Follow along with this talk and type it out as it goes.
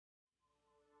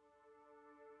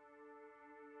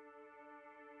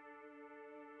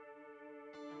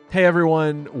Hey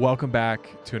everyone, welcome back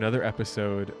to another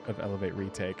episode of Elevate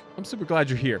Retake. I'm super glad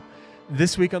you're here.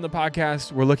 This week on the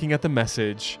podcast, we're looking at the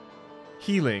message,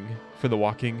 Healing for the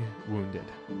Walking Wounded.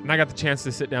 And I got the chance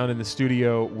to sit down in the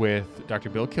studio with Dr.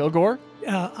 Bill Kilgore.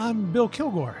 I'm Bill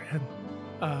Kilgore,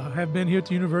 and have been here at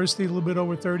the university a little bit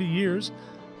over 30 years,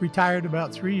 retired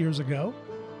about 3 years ago,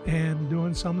 and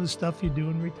doing some of the stuff you do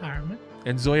in retirement.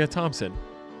 And Zoya Thompson.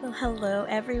 Well, hello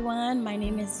everyone. My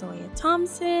name is Zoya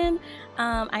Thompson.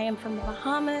 I am from the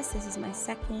Bahamas. This is my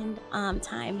second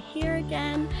time here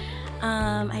again.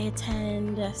 I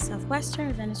attend Southwestern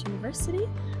Adventist University,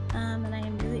 and I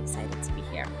am really excited to be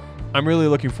here. I'm really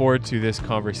looking forward to this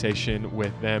conversation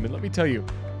with them. And let me tell you,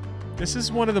 this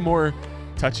is one of the more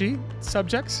touchy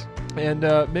subjects and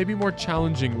maybe more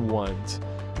challenging ones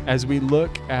as we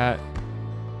look at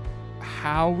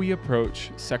how we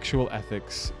approach sexual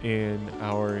ethics in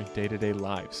our day-to-day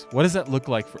lives. What does that look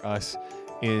like for us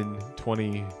in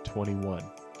 2021?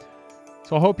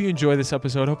 So I hope you enjoy this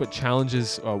episode. I hope it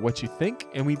challenges what you think,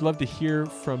 and we'd love to hear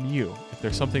from you. If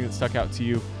there's something that stuck out to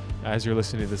you as you're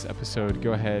listening to this episode,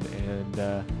 go ahead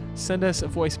and send us a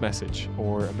voice message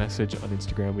or a message on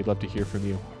Instagram. We'd love to hear from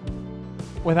you.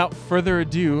 Without further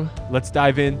ado, let's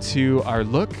dive into our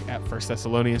look at 1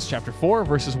 Thessalonians chapter 4,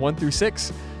 verses 1 through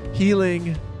 6,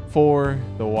 Healing for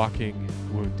the Walking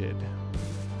Wounded.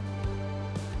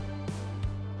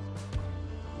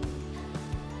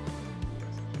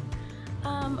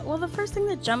 Well, the first thing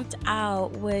that jumped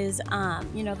out was,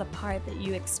 the part that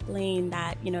you explained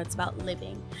that, it's about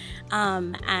living.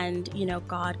 And,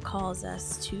 God calls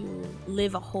us to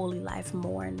live a holy life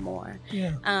more and more.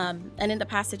 Yeah. And in the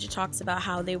passage, it talks about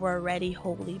how they were already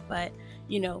holy, but,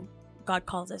 God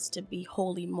calls us to be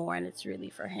holy more, and it's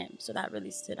really for Him. So that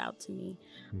really stood out to me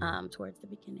towards the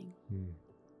beginning.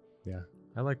 Yeah,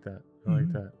 I like that. I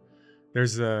like that.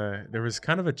 There was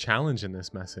kind of a challenge in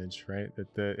this message, right?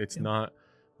 That it's not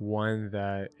one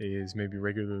that is maybe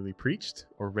regularly preached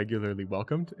or regularly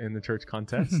welcomed in the church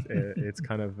context. It's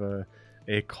kind of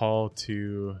a call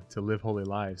to live holy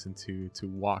lives and to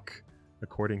walk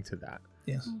according to that.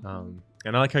 Yes.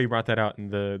 And I like how you brought that out in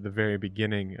the very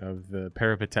beginning of the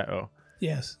peripateo.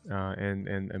 Yes.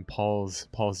 And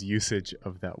Paul's usage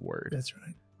of that word. That's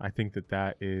right. I think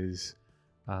that is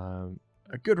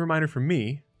a good reminder for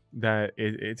me that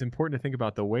it's important to think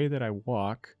about the way that I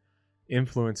walk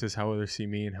influences how others see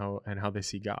me and how they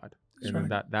see God. That's and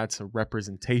right. that's a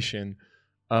representation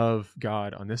of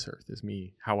God on this earth, is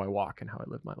me, how I walk and how I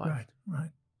live my life.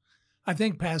 Right. I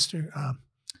think, Pastor,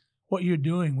 what you're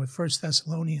doing with 1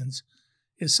 Thessalonians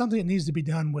is something that needs to be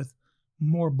done with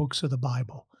more books of the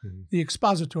Bible. Mm-hmm. The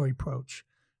expository approach.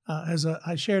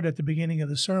 I shared at the beginning of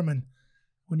the sermon,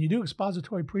 when you do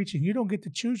expository preaching, you don't get to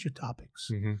choose your topics.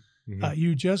 Mm-hmm. Mm-hmm.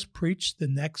 You just preach the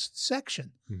next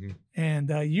section. Mm-hmm.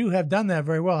 And you have done that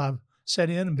very well. I've sat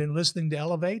in and been listening to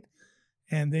Elevate,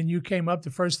 and then you came up to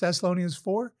 1 Thessalonians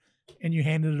 4, and you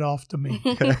handed it off to me.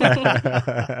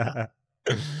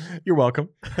 You're welcome.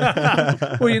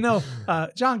 Well,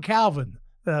 John Calvin,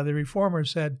 the reformer,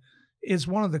 said it's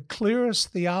one of the clearest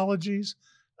theologies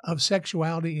of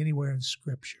sexuality anywhere in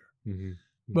Scripture. Mm-hmm.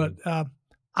 Mm-hmm. But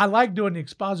I like doing the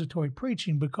expository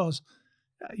preaching because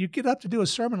you get up to do a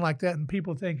sermon like that and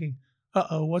people thinking,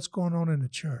 what's going on in the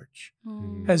church?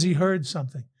 Mm-hmm. Has he heard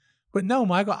something? But no,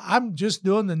 Michael, I'm just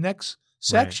doing the next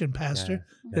section, Right. Pastor,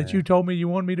 Yeah. that you told me you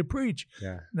wanted me to preach.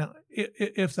 Yeah. Now,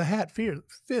 if the hat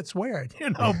fits, wear it,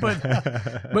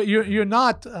 but you're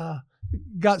not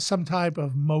got some type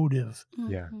of motive.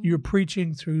 Yeah. You're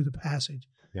preaching through the passage.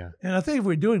 Yeah. And I think if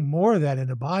we're doing more of that in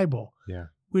the Bible, Yeah.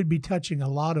 we'd be touching a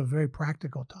lot of very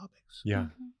practical topics. Yeah.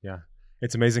 Yeah.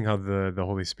 It's amazing how the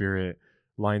Holy Spirit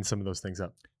lines some of those things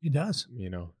up, He does.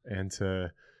 and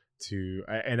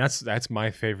and that's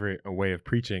my favorite way of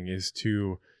preaching, is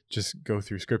to just go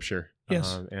through Scripture.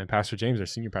 Yes. And Pastor James, our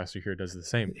senior pastor here, does the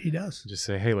same. He does. Just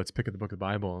say, hey, let's pick up the book of the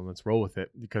Bible and let's roll with it,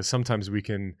 because sometimes we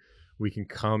can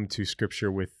come to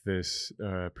Scripture with this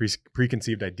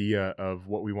preconceived idea of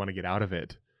what we want to get out of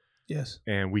it, Yes.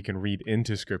 and we can read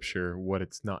into Scripture what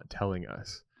it's not telling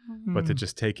us. But to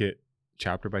just take it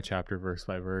chapter by chapter, verse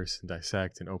by verse, and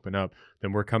dissect and open up,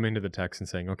 then we're coming to the text and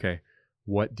saying, okay,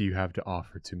 what do you have to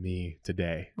offer to me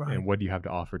today? Right. And what do you have to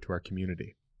offer to our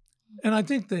community? And I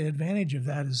think the advantage of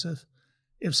that is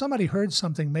if somebody heard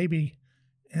something maybe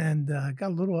and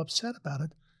got a little upset about it,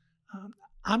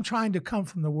 I'm trying to come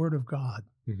from the Word of God.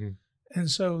 Mm-hmm. And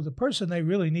so the person they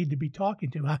really need to be talking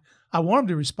to, I want them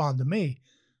to respond to me,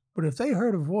 but if they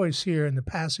heard a voice here in the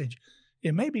passage,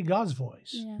 it may be God's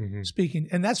voice speaking.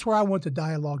 And that's where I want the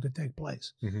dialogue to take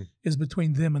place, is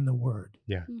between them and the Word.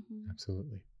 Yeah,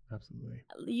 absolutely. Absolutely.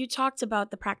 You talked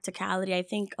about the practicality. I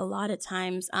think a lot of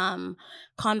times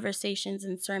conversations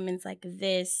and sermons like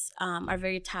this are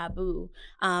very taboo.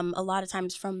 A lot of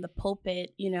times from the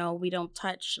pulpit, we don't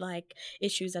touch like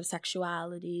issues of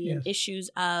sexuality and Yes. issues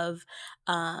of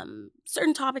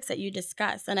certain topics that you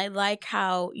discuss. And I like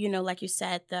how, like you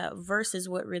said, the verse is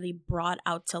what really brought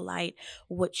out to light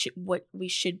what we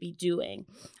should be doing.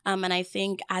 And I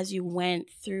think as you went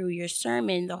through your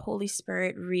sermon, the Holy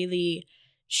Spirit really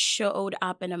showed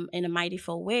up in a mighty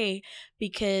full way,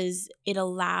 because it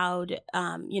allowed,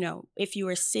 if you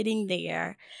were sitting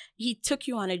there, he took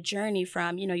you on a journey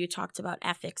from, you talked about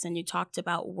ethics and you talked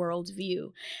about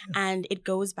worldview, and it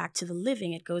goes back to the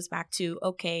living. It goes back to,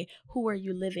 okay, who are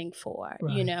you living for?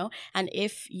 Right. And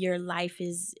if your life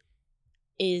is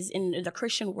in the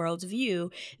Christian worldview,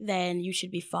 then you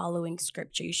should be following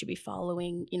scripture. You should be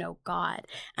following, God.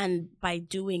 And by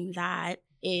doing that,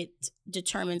 it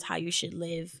determines how you should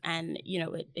live. And,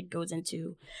 it goes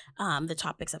into the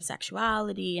topics of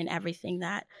sexuality and everything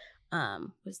that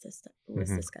was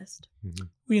discussed.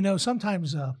 Mm-hmm. Well,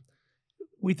 sometimes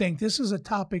we think this is a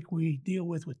topic we deal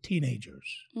with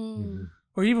teenagers Mm-hmm.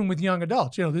 or even with young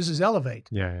adults. This is Elevate.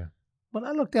 Yeah. But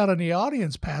I looked out on the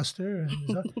audience, Pastor,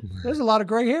 and there's a lot of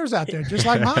gray hairs out there, just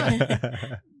like mine.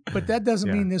 But that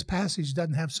doesn't mean this passage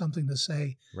doesn't have something to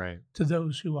say to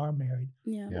those who are married.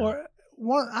 Yeah. Or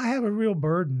I have a real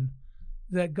burden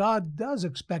that God does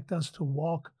expect us to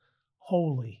walk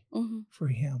holy for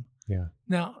Him. Yeah.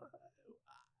 Now,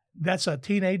 that's a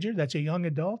teenager, that's a young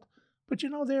adult. But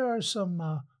there are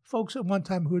some folks at one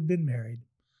time who had been married,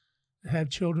 have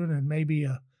children, and maybe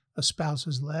a spouse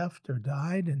has left or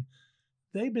died, and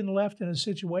they've been left in a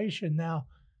situation now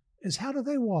is how do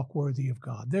they walk worthy of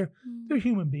God? They're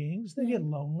human beings. They get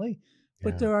lonely,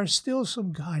 but there are still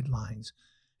some guidelines.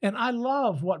 And I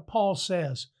love what Paul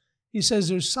says. He says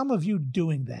there's some of you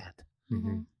doing that.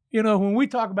 Mm-hmm. When we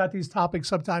talk about these topics,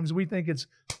 sometimes we think it's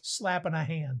slapping a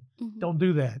hand. Don't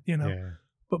do that, Yeah.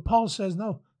 But Paul says,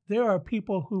 no, there are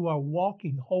people who are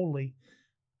walking holy.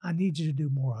 I need you to do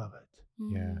more of it.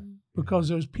 Yeah. Because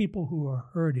there's people who are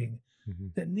hurting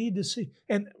that need to see.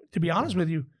 And to be honest with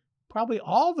you, probably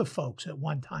all the folks at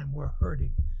one time were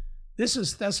hurting. This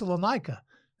is Thessalonica.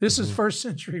 This is first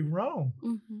century Rome.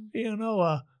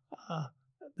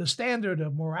 The standard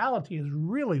of morality is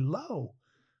really low.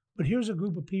 But here's a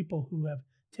group of people who have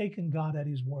taken God at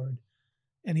His word.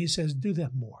 And He says, do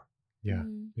that more. Yeah.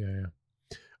 Yeah.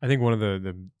 I think one of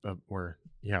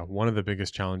one of the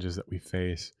biggest challenges that we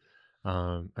face,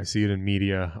 I see it in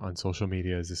media, on social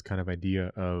media, is this kind of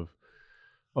idea of,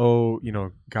 God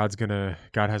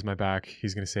has my back.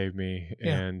 He's going to save me.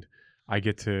 Yeah. And I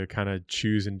get to kind of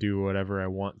choose and do whatever I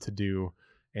want to do.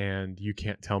 And you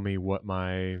can't tell me what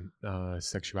my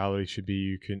sexuality should be.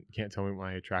 You can't tell me what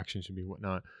my attraction should be,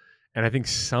 whatnot. And I think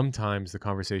sometimes the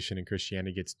conversation in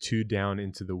Christianity gets too down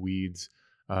into the weeds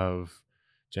of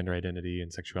gender identity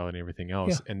and sexuality and everything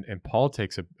else. Yeah. And Paul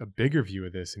takes a bigger view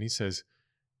of this, and he says,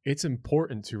 it's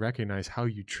important to recognize how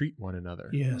you treat one another.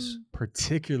 Yes.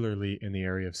 Particularly in the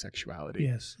area of sexuality.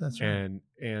 Yes, that's right.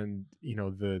 And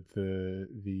the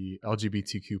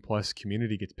LGBTQ plus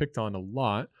community gets picked on a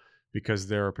lot because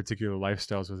there are particular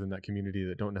lifestyles within that community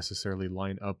that don't necessarily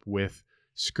line up with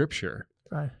scripture.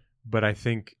 Right. But I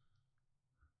think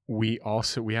we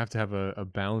have to have a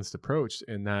balanced approach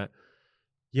in that,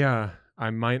 I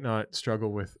might not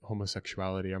struggle with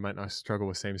homosexuality. I might not struggle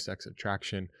with same-sex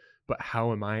attraction, but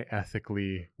how am I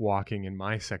ethically walking in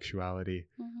my sexuality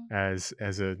as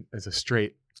a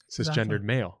straight cisgendered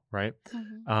male, right?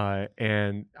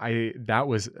 And that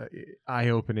was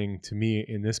eye-opening to me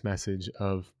in this message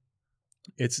of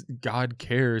it's God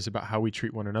cares about how we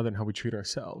treat one another and how we treat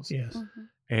ourselves. Yes.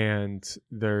 And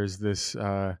there's this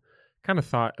kind of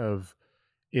thought of,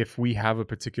 if we have a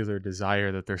particular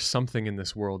desire, that there's something in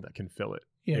this world that can fill it.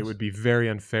 Yes. It would be very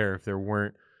unfair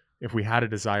if we had a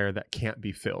desire that can't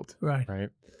be filled. Right. Right.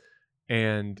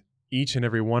 And each and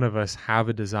every one of us have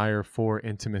a desire for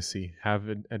intimacy, have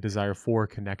a desire for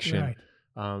connection.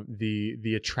 Right.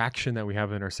 The attraction that we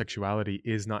have in our sexuality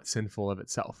is not sinful of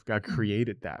itself. God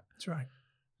created that. That's right.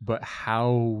 But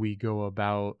how we go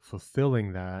about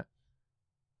fulfilling that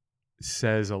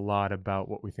says a lot about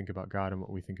what we think about God and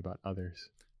what we think about others.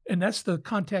 And that's the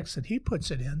context that he puts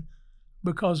it in,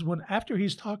 because after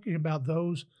he's talking about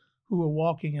those who are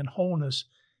walking in wholeness,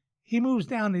 he moves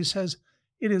down and he says,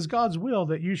 it is God's will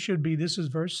that you should be, this is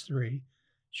verse 3,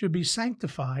 should be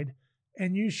sanctified,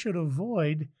 and you should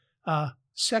avoid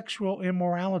sexual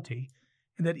immorality,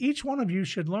 and that each one of you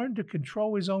should learn to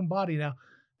control his own body. Now,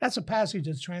 that's a passage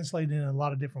that's translated in a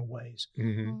lot of different ways.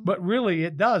 But really,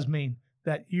 it does mean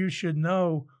that you should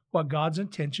know what God's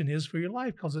intention is for your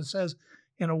life, because it says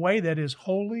in a way that is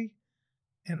holy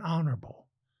and honorable,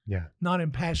 Yeah. not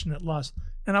in passionate lust.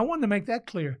 And I wanted to make that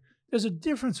clear. There's a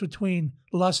difference between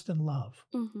lust and love.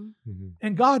 Mm-hmm. Mm-hmm.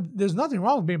 And God, there's nothing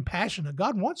wrong with being passionate.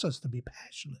 God wants us to be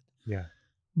passionate. Yeah.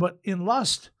 But in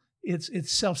lust, it's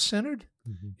self-centered,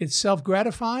 Mm-hmm. it's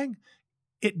self-gratifying,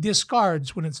 it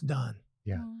discards when it's done.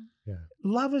 Yeah. Yeah.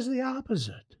 Love is the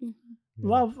opposite. Mm-hmm.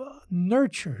 Love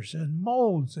nurtures and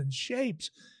molds and shapes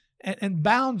and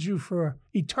bounds you for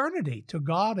eternity to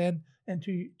God and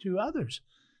to others.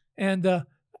 And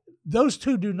those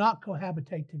two do not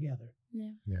cohabitate together.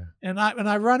 Yeah. Yeah. And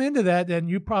I run into that, and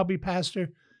you probably, Pastor,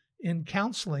 in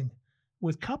counseling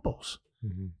with couples,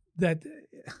 Mm-hmm. that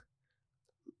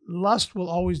lust will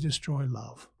always destroy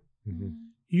love. Mm-hmm.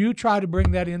 You try to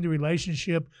bring that into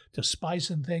relationship to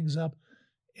spicing things up,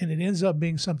 and it ends up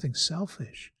being something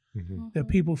selfish Mm-hmm. that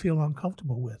people feel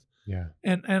uncomfortable with. Yeah.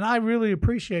 And I really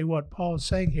appreciate what Paul is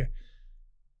saying here.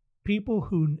 People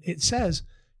who, it says,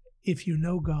 if you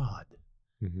know God,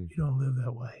 Mm-hmm. you don't live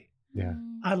that way. Yeah.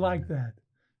 I like that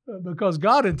because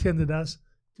God intended us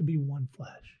to be one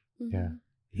flesh. Yeah.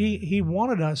 He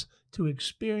wanted us to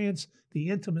experience the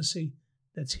intimacy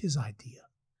that's his idea.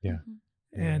 Yeah.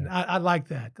 And I like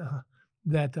that,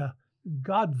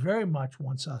 God very much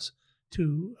wants us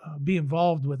to be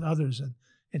involved with others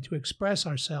and to express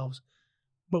ourselves.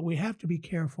 But we have to be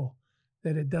careful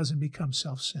that it doesn't become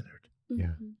self-centered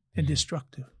Yeah. and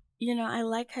destructive. You know, I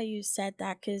like how you said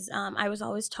that because I was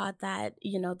always taught that,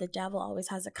 you know, the devil always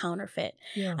has a counterfeit.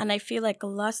 Yeah. And I feel like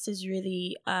lust is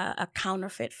really a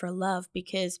counterfeit for love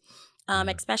because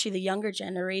especially the younger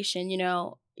generation,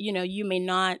 you may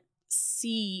not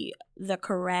see the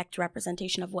correct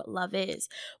representation of what love is,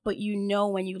 but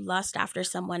when you lust after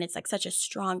someone, it's like such a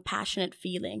strong, passionate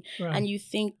feeling. Right. And you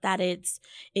think that it's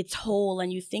whole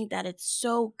and you think that it's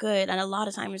so good. And a lot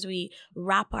of times we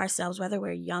wrap ourselves, whether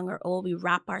we're young or old, we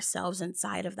wrap ourselves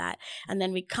inside of that. And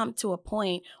then we come to a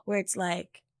point where it's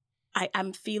like,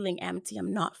 I'm feeling empty.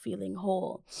 I'm not feeling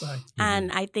whole. Right. And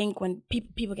I think when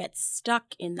people get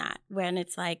stuck in that, when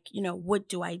it's like, what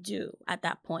do I do at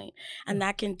that point? And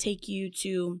that can take you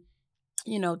to,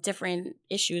 different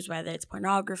issues, whether it's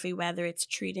pornography, whether it's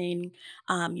treating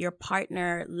your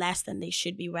partner less than they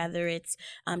should be, whether it's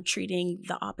treating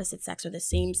the opposite sex or the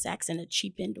same sex in a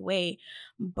cheapened way.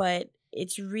 But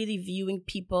it's really viewing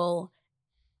people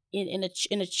in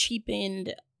a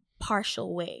cheapened,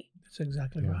 partial way. That's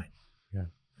exactly right. Yeah.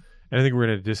 And I think we're at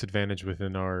a disadvantage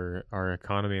within our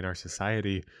economy and our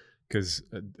society because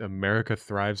America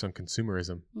thrives on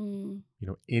consumerism. Mm.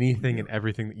 Anything and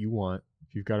everything that you want,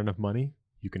 if you've got enough money,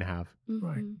 you can have.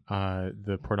 Right.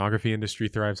 The pornography industry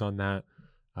thrives on that.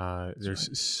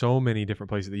 There's so many different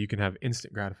places that you can have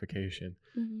instant gratification,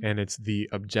 and it's the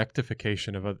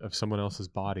objectification of someone else's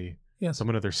body, Yes.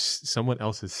 someone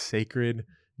else's sacred,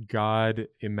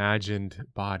 God-imagined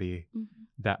body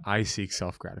that I seek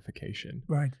self-gratification.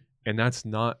 Right. And that's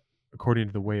not according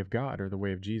to the way of God or the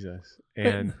way of Jesus.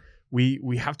 And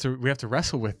we have to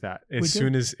wrestle with that as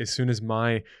soon as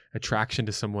my attraction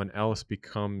to someone else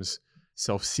becomes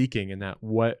self-seeking, and that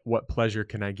what pleasure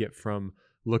can I get from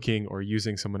looking or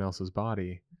using someone else's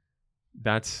body?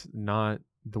 That's not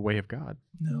the way of God.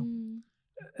 No.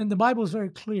 And the Bible is very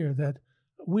clear that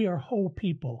we are whole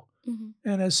people.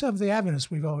 And as Seventh-day Adventists,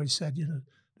 we've always said,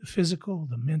 the physical,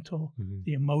 the mental,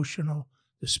 the emotional,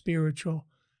 the spiritual.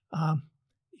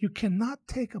 You cannot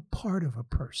take a part of a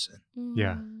person.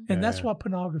 Yeah. And that's what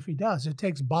pornography does. It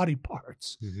takes body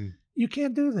parts. You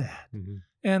can't do that.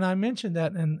 And I mentioned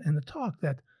that in the talk,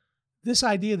 that this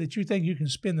idea that you think you can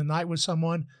spend the night with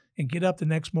someone and get up the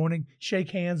next morning,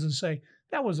 shake hands and say,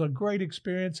 that was a great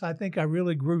experience. I think I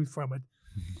really grew from it.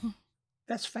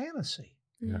 That's fantasy.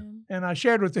 Yeah. And I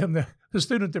shared with them the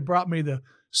student that brought me the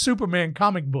Superman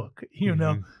comic book,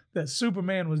 that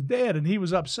Superman was dead and he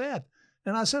was upset.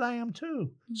 And I said, I am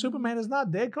too. Superman is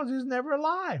not dead because he's never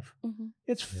alive.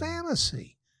 It's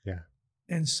fantasy. Yeah.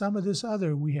 And some of this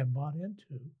other we have bought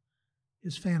into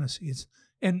is fantasy.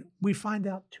 And we find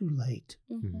out too late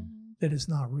that it's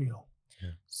not real.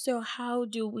 So how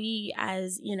do we,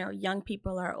 as young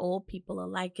people or old people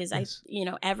alike, because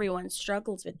everyone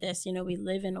struggles with this. We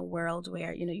live in a world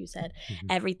where you said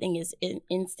everything is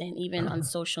instant, even on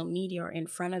social media or in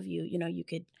front of you.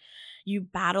 You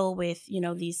battle with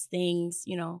these things.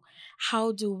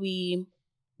 How do we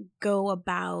go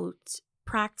about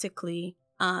practically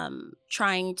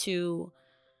trying to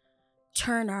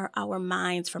turn our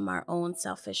minds from our own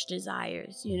selfish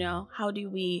desires? How do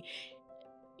we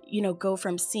go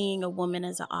from seeing a woman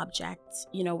as an object,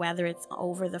 whether it's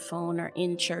over the phone or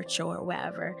in church or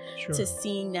wherever, Sure. to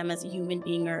seeing them as a human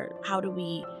being? Or how do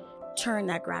we turn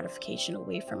that gratification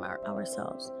away from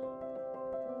ourselves.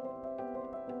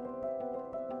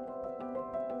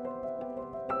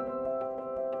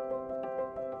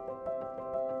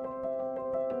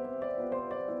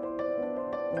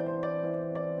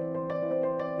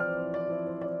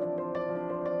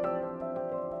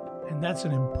 And that's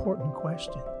an important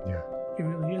question. Yeah. It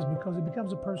really is, because it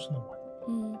becomes a personal one.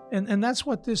 Mm. And that's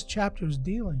what this chapter is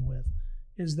dealing with,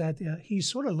 is that he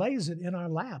sort of lays it in our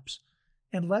laps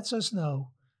and lets us know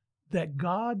that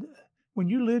God, when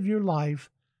you live your life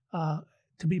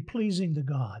to be pleasing to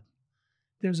God,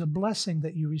 there's a blessing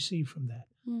that you receive from that.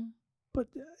 Mm. But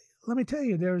let me tell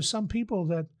you, there are some people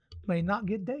that may not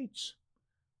get dates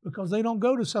because they don't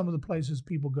go to some of the places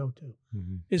people go to.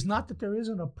 Mm-hmm. It's not that there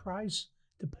isn't a price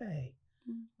to pay,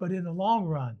 Mm. but in the long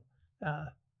run,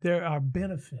 there are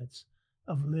benefits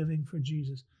of living for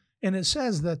Jesus. And it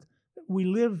says that we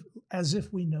live as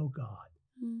if we know God.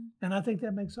 Mm. And I think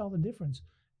that makes all the difference.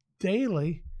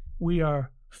 Daily, we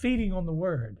are feeding on the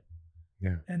Word.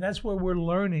 Yeah. And that's where we're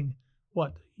learning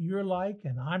what you're like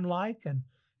and I'm like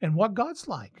and what God's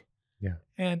like. Yeah.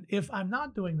 And if I'm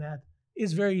not doing that,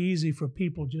 it's very easy for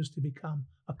people just to become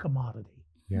a commodity.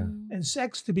 Yeah. Mm. And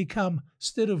sex to become,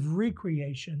 instead of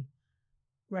recreation.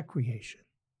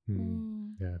 Mm.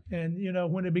 Mm. Yeah.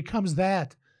 And, when it becomes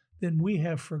that, then we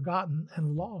have forgotten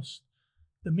and lost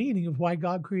the meaning of why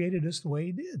God created us the way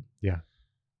he did. Yeah.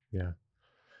 Yeah.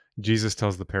 Jesus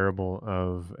tells the parable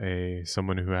of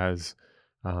someone who has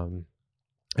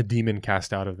a demon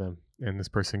cast out of them, and this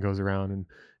person goes around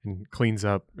and cleans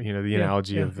up, the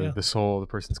analogy of the soul. The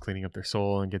person's cleaning up their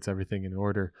soul and gets everything in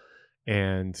order,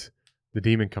 and the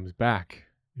demon comes back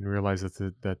and realizes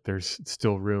that there's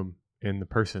still room in the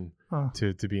person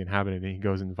to be inhabited, and he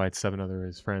goes and invites 7 other of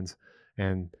his friends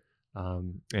and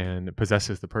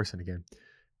possesses the person again.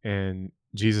 And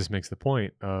Jesus makes the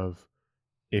point of,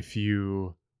 if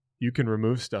you can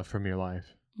remove stuff from your life,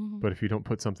 Mm. but if you don't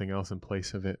put something else in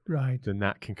place of it, Right. then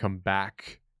that can come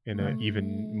back in an Right.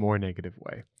 even more negative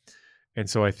way. And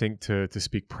so I think to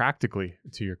speak practically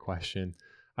to your question,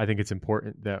 I think it's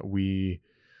important that we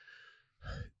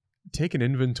take an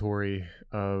inventory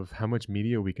of how much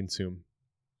media we consume,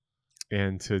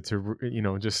 and to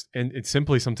and it's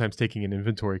simply, sometimes taking an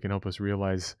inventory can help us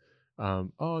realize,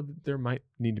 there might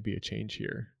need to be a change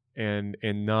here, and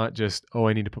not just,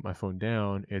 I need to put my phone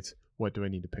down. It's, what do I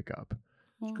need to pick up?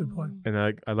 That's a good point. And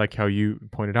I like how you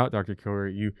pointed out, Dr. Kilroy,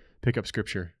 you pick up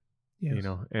scripture, Yes.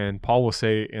 and Paul will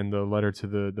say in the letter to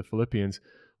the Philippians,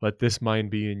 let this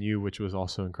mind be in you, which was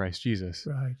also in Christ Jesus.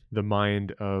 Right. The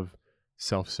mind of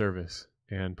self-service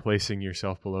and placing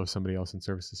yourself below somebody else in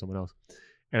service to someone else.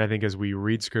 And I think as we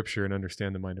read scripture and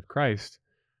understand the mind of Christ,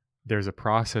 there's a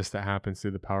process that happens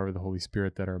through the power of the Holy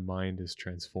Spirit that our mind is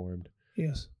transformed.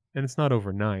 Yes. And it's not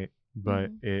overnight,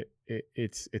 but Mhm.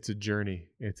 it's a journey.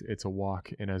 It's a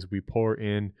walk. And as we pour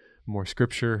in more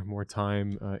scripture, more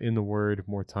time in the Word,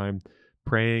 more time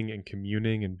praying and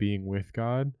communing and being with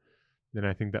God, then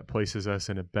I think that places us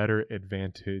in a better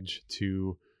advantage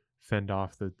to fend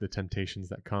off the temptations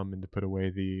that come and to put away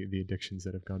the addictions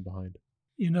that have gone behind.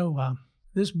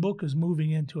 This book is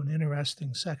moving into an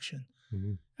interesting section.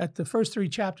 Mm-hmm. At the first 3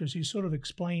 chapters, he's sort of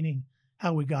explaining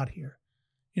how we got here.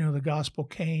 The gospel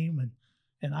came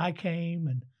and I came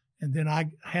and then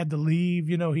I had to leave.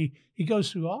 He goes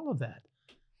through all of that.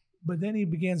 But then he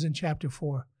begins in chapter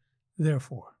 4,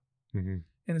 therefore. Mm-hmm.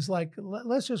 And it's like,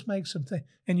 let's just make some things.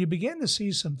 And you begin to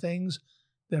see some things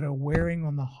that are wearing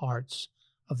on the hearts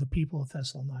of the people of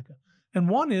Thessalonica. And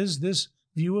one is this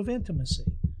view of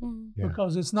intimacy, Mm. Yeah.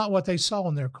 because it's not what they saw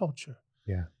in their culture.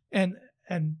 Yeah. And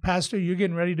Pastor, you're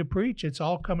getting ready to preach. It's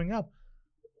all coming up.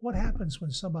 What happens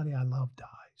when somebody I love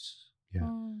dies? Yeah.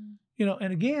 Mm.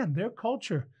 And again, their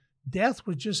culture, death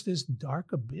was just this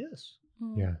dark abyss.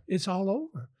 Mm. Yeah. It's all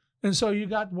over. And so you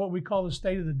got what we call the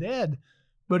state of the dead.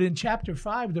 But in chapter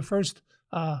 5, the first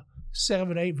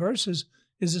 7, 8 verses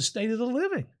is the state of the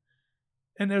living.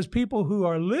 And there's people who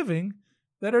are living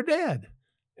that are dead.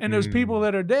 And there's people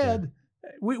that are dead.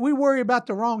 We worry about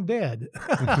the wrong dead.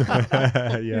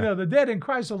 Yeah. The dead in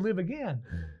Christ will live again.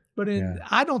 But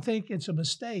I don't think it's a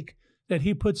mistake that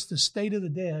he puts the state of the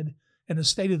dead and the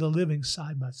state of the living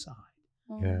side by side.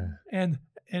 Yeah. And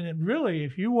it really,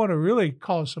 if you want to really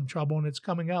cause some trouble, and it's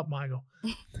coming up, Michael,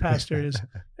 Pastor, is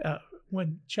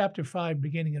when chapter 5,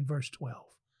 beginning in verse 12.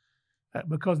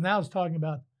 Because now it's talking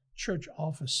about church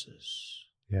offices.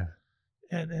 Yeah.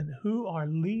 And who are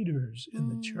leaders in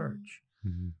the church.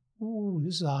 Mm-hmm. Ooh,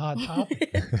 this is a hot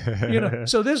topic.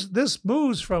 So this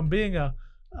moves from being a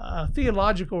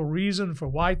theological reason for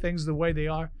why things the way they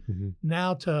are, Mm-hmm.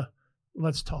 now to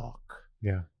let's talk.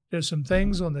 Yeah. There's some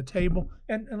things on the table.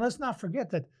 And let's not forget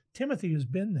that Timothy has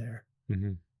been there.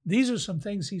 Mm-hmm. These are some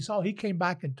things he saw. He came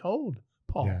back and told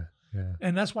Paul. Yeah.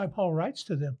 And that's why Paul writes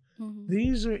to them. Mhm.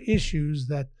 These are issues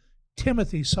that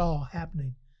Timothy saw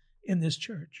happening in this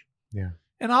church. Yeah.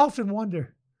 And I often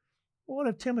wonder, what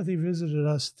if Timothy visited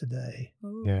us today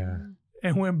Ooh. Yeah.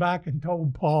 and went back and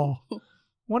told Paul?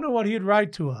 Wonder what he'd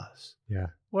write to us. Yeah.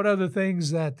 What are the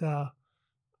things that are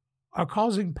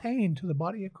causing pain to the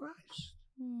body of Christ?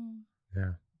 Mm.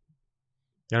 Yeah.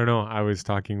 I don't know. I was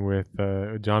talking with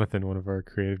Jonathan, one of our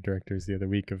creative directors, the other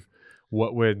week of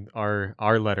what would our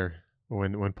letter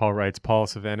when Paul writes Paul,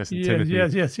 Silvanus, and Timothy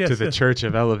yes, to the Church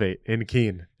of Elevate in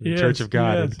Keene, the Church of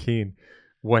God in Keene,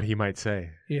 what he might say.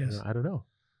 Yes. I don't know.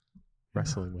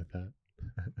 Wrestling with that.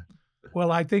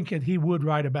 Well, I think that he would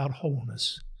write about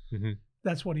wholeness. Mm-hmm.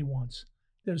 That's what he wants.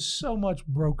 There's so much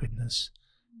brokenness,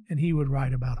 and he would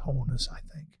write about wholeness, I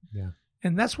think. Yeah.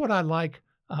 And that's what I like.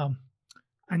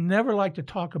 I never like to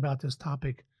talk about this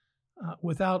topic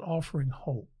without offering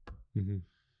hope. Mm-hmm.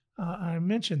 I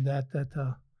mentioned that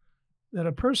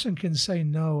a person can say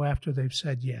no after they've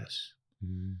said yes.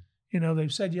 Mm-hmm. You know,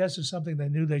 they've said yes to something they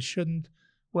knew they shouldn't.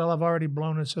 Well, I've already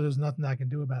blown it, so there's nothing I can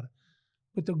do about it.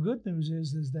 But the good news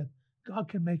is that God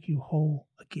can make you whole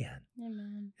again.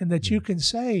 Amen. And that you can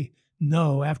say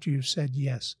no after you've said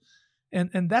yes.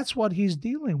 And that's what he's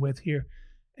dealing with here.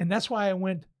 And that's why I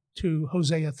went to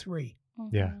Hosea 3.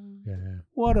 Yeah. Mhm. Yeah.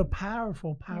 What a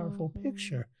powerful, powerful Mhm.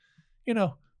 picture. You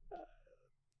know,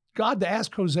 God to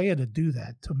ask Hosea to do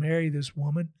that, to marry this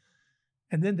woman,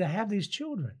 and then to have these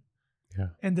children. Yeah.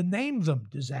 And to name them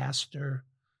Disaster.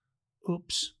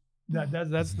 Oops.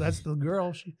 That's the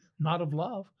girl, she not of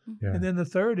love. Yeah. And then the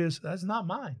third is, that's not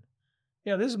mine.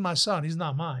 Yeah, this is my son. He's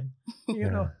not mine. You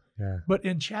know. Yeah. But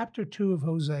in chapter 2 of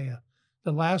Hosea,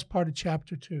 the last part of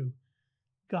chapter 2,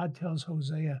 God tells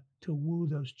Hosea to woo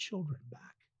those children back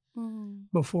Mm.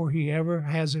 before he ever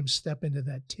has him step into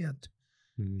that tent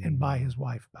and buy his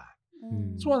wife back.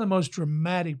 Mm. It's one of the most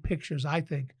dramatic pictures, I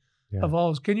think, of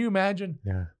all. Can you imagine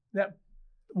Yeah. that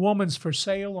woman's for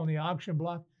sale on the auction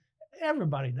block?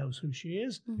 Everybody knows who she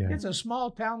is. Mhm. Yeah. It's a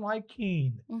small town like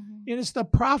Keene. Mhm. And it's the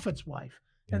prophet's wife.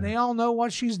 And Yeah. they all know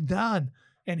what she's done.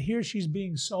 And here she's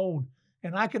being sold.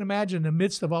 And I can imagine in the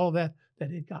midst of all of that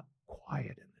it got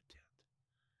quiet in the tent.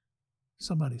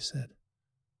 Somebody said,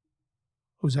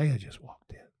 Hosea just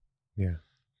walked in. Yeah.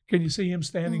 Can you see him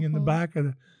standing in the Mhm. back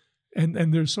of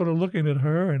and they're sort of looking at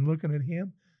her and looking at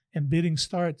him, and bidding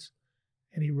starts,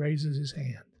 and he raises his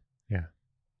hand. Yeah.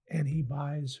 And he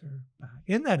buys her back.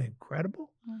 Isn't that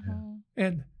incredible? Mhm.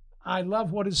 And I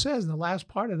love what it says in the last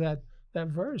part of that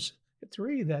verse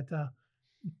 3, that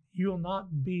you'll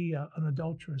not be an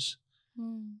adulteress,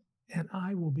 Mm. and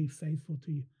I will be faithful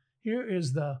to you. Here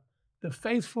is the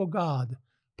faithful God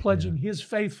pledging his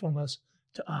faithfulness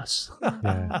to us.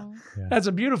 Mhm. Yeah. That's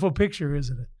a beautiful picture,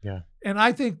 isn't it? Yeah. And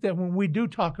I think that when we do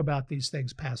talk about these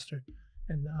things, Pastor,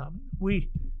 and we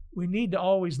need to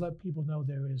always let people know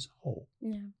there is hope,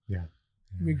 Yeah.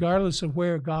 regardless of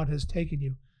where God has taken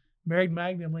you. Married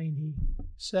Magdalene, he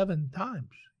 7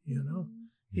 times, you know,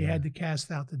 he had to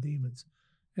cast out the demons.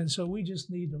 And so we just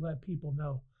need to let people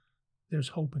know there's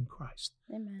hope in Christ.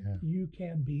 Amen. Yeah. You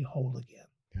can be whole again.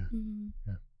 Mhm.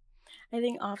 Yeah. I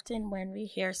think often when we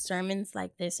hear sermons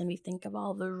like this and we think of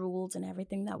all the rules and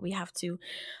everything that we have to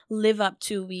live up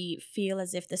to, we feel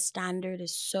as if the standard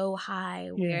is so high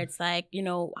where Yeah. it's like, you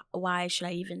know, why should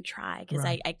I even try? Because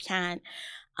Right. I can't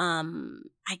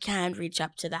reach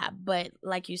up to that. But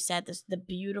like you said, the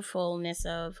beautifulness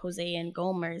of Hosea and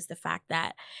Gomer is the fact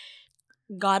that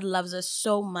God loves us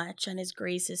so much and his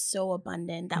grace is so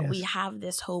abundant that we Yes. have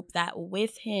this hope that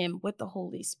with him, with the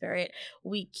Holy Spirit,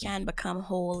 we can become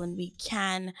whole and we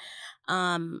can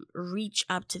reach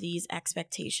up to these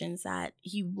expectations that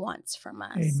he wants from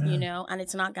us, you Amen. know, and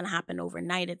it's not going to happen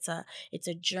overnight. It's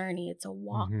a journey. It's a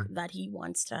walk Mhm. that he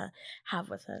wants to have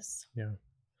with us. Yeah.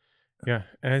 Yeah.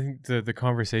 And I think the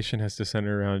conversation has to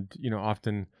center around,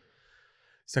 often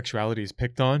sexuality is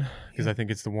picked on because Yeah. I think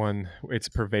it's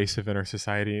pervasive in our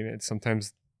society, and it's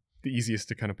sometimes the easiest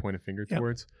to kind of point a finger Yep.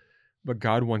 towards. But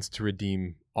God wants to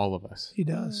redeem all of us, He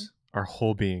does. our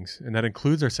whole beings, and that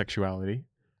includes our sexuality,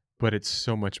 but it's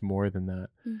so much more than that.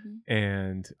 Mm-hmm.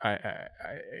 And I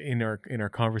in our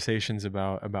conversations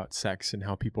about sex and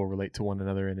how people relate to one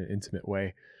another in an intimate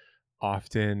way,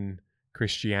 often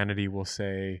Christianity will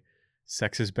say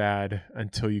sex is bad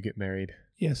until you get married.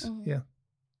 Yes. Mhm. Yeah.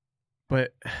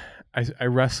 But I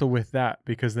wrestle with that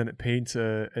because then it paints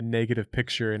a negative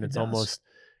picture, and It it's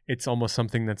does. almost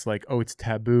something that's like, oh, it's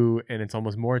taboo, and it's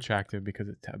almost more attractive because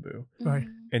it's taboo. Right.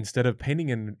 Mm-hmm. Instead of painting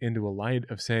it into a light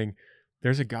of saying,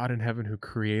 there's a God in heaven who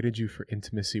created you for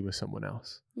intimacy with someone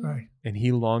else. Right. And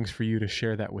he longs for you to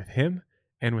share that with him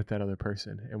and with that other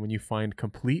person. And when you find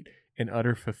complete and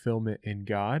utter fulfillment in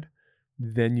God,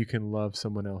 then you can love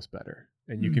someone else better.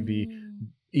 And you can be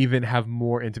even have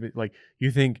more intimate. Like,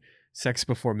 you think sex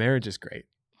before marriage is great.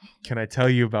 Can I tell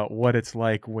you about what it's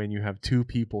like when you have two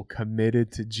people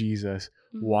committed to Jesus,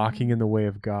 walking in the way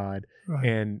of God, Right.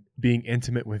 and being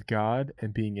intimate with God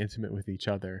and being intimate with each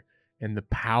other, and the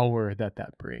power that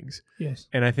that brings? Yes.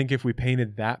 And I think if we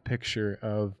painted that picture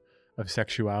of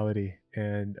sexuality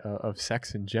and of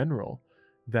sex in general,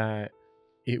 that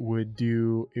it would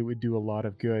do a lot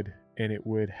of good, and it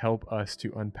would help us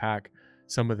to unpack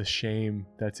some of the shame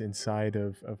that's inside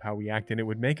of how we act, and it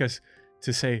would make us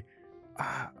to say,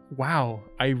 wow,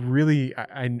 I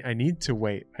need to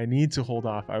wait. I need to hold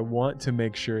off. I want to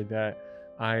make sure that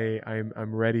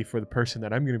I'm ready for the person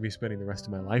that I'm going to be spending the rest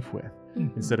of my life with,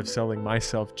 instead of selling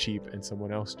myself cheap and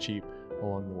someone else cheap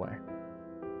along the way.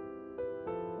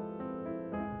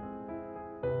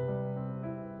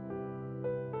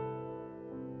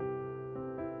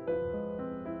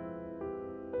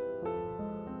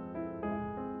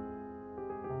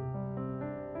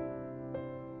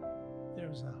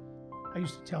 I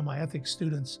used to tell my ethics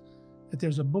students that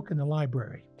there's a book in the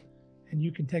library, and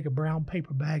you can take a brown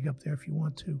paper bag up there if you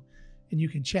want to, and you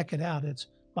can check it out. It's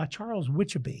by Charles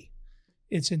Witcheby.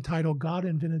 It's entitled God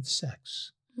Invented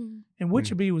Sex. And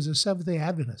Witcheby was a Seventh-day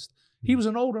Adventist. He was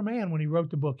an older man when he wrote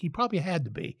the book. He probably had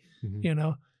to be, you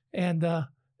know. And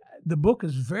the book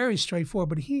is very straightforward,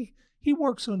 but he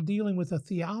works on dealing with a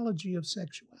theology of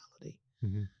sexuality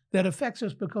that affects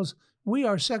us, because we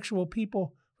are sexual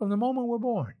people from the moment we're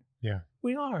born. Yeah,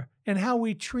 we are. And how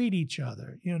we treat each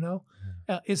other, you know.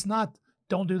 It's not,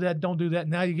 don't do that, don't do that.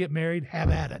 Now you get married, have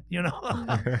at it, you know.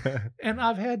 And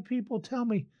I've had people tell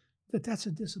me that that's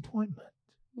a disappointment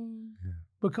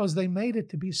because they made it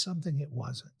to be something it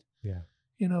wasn't. Yeah.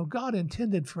 You know, God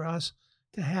intended for us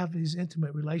to have these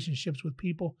intimate relationships with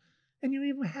people, and you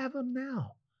even have them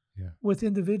now with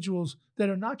individuals that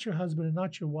are not your husband and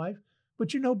not your wife,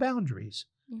 but you know boundaries.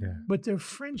 But their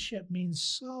friendship means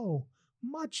so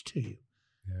much to you.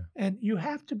 And you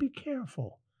have to be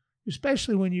careful,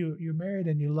 especially when you're married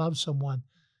and you love someone.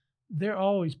 They're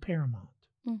always paramount.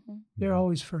 They're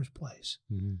always first place.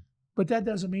 But that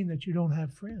doesn't mean that you don't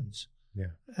have friends.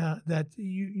 That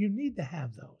you need to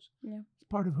have those. It's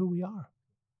part of who we are.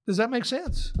 Does that make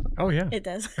sense? Oh, yeah. It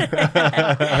does.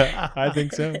 I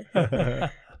think so.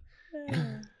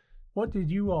 What did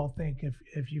you all think,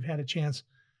 if you've had a chance?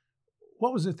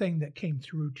 What was the thing that came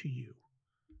through to you?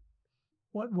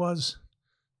 What was,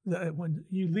 when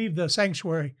you leave the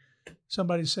sanctuary,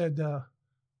 somebody said,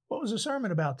 what was the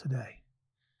sermon about today?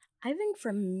 I think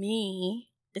for me,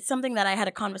 it's something that I had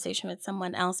a conversation with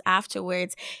someone else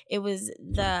afterwards. It was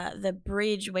the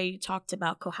bridge where you talked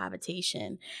about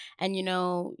cohabitation. And, you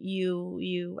know,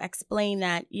 you explain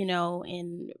that, you know,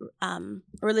 in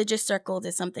religious circles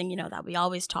is something, you know, that we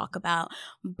always talk about.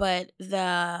 But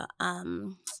the,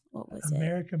 what was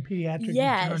American Pediatric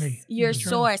Journey. Your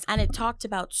source. And it talked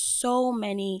about so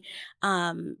many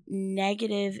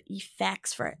negative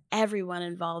effects for everyone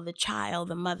involved, the child,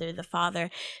 the mother, the father,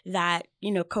 that,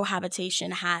 you know,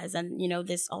 cohabitation has. And, you know,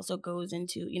 this also goes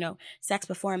into, you know, sex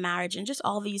before marriage and just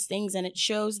all these things. And it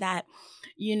shows that,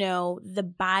 you know, the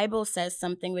Bible says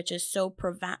something which is so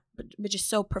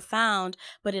profound,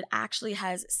 but it actually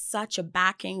has such a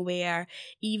backing where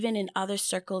even in other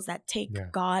circles that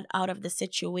take God out of the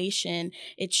situation,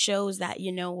 it shows that,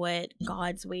 you know what,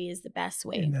 God's way is the best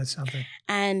way. And that's something.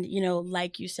 And, you know,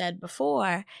 like you said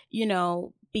before, you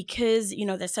know, because, you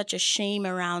know, there's such a shame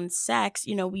around sex,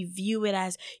 you know, we view it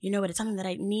as, you know what, it's something that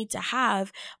I need to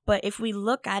have. But if we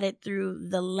look at it through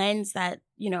the lens that,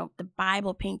 you know, the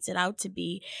Bible paints it out to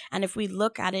be, and if we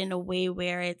look at it in a way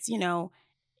where it's, you know,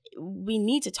 we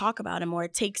need to talk about it more.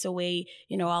 It takes away,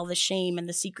 you know, all the shame and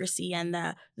the secrecy and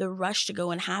the rush to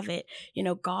go and have it. You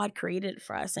know, God created it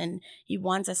for us, and He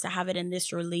wants us to have it in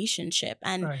this relationship.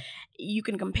 And you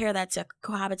can compare that to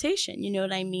cohabitation. You know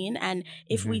what I mean? And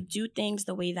if we do things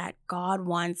the way that God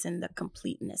wants, and the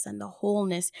completeness and the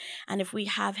wholeness, and if we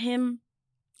have Him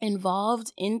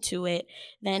involved into it,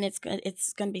 then it's going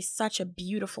to be such a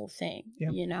beautiful thing.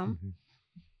 You know?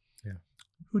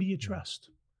 Who do you trust?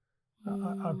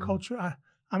 Our culture.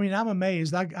 I mean, I'm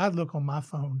amazed. I look on my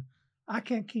phone. I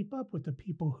can't keep up with the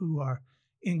people who are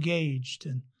engaged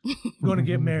and going to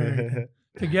get married and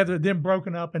together, then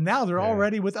broken up, and now they're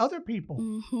already with other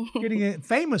people, getting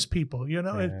famous people. You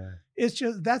know, it's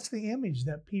just, that's the image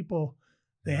that people.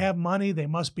 They have money. They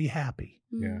must be happy.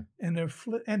 And they're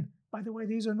and by the way,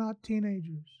 these are not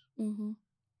teenagers.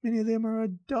 Many of them are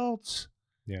adults,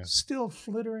 Yeah. still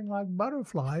flittering like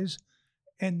butterflies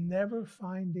and never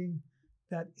finding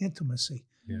that intimacy.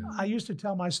 Yeah. I used to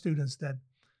tell my students that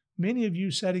many of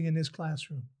you sitting in this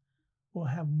classroom will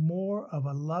have more of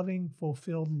a loving,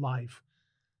 fulfilled life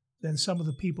than some of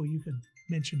the people you can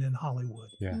mention in Hollywood.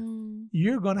 Yeah.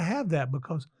 You're going to have that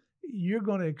because you're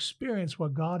going to experience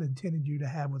what God intended you to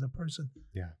have with a person.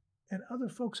 Yeah. And other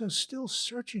folks are still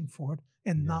searching for it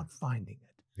and not finding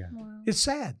it. Yeah. Wow. It's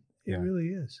sad. It Yeah. really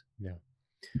is. Yeah.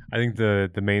 I think the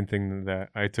main thing that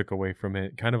I took away from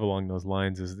it, kind of along those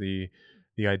lines, is the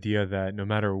idea that no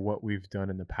matter what we've done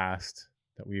in the past,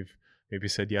 that we've maybe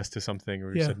said yes to something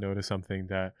or Yeah. said no to something,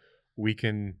 that we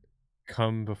can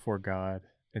come before God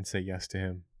and say yes to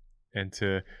him. And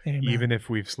to, Amen. even if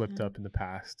we've slipped Yeah. up in the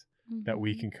past, that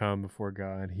we Mhm. can come before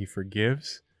God. He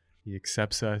forgives, he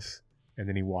accepts us, and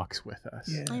then he walks with us.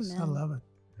 Yes, I Amen. love it.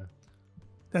 Yeah.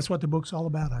 That's what the book's all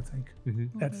about, I think.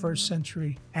 Mhm. That Mhm. first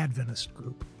century Adventist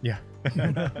group. Yeah.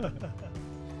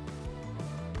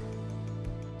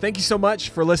 Thank you so much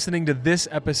for listening to this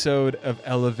episode of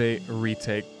Elevate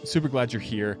Retake. Super glad you're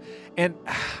here. And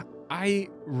I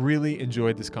really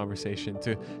enjoyed this conversation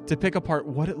to pick apart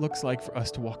what it looks like for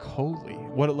us to walk holy,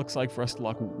 what it looks like for us to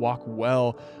walk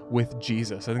well with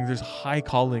Jesus. I think there's a high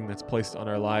calling that's placed on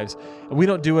our lives, and we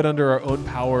don't do it under our own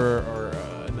power or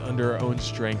under our own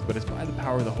strength, but it's by the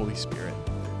power of the Holy Spirit.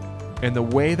 And the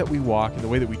way that we walk and the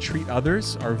way that we treat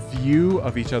others, our view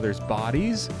of each other's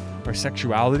bodies, our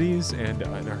sexualities, and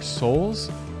our souls,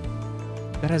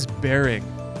 that has bearing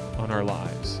on our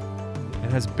lives. It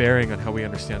has bearing on how we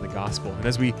understand the gospel. And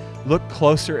as we look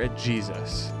closer at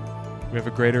Jesus, we have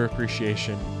a greater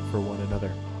appreciation for one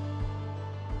another.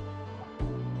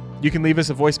 You can leave us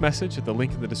a voice message at the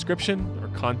link in the description or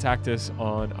contact us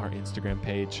on our Instagram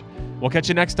page. We'll catch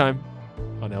you next time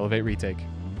on Elevate Retake.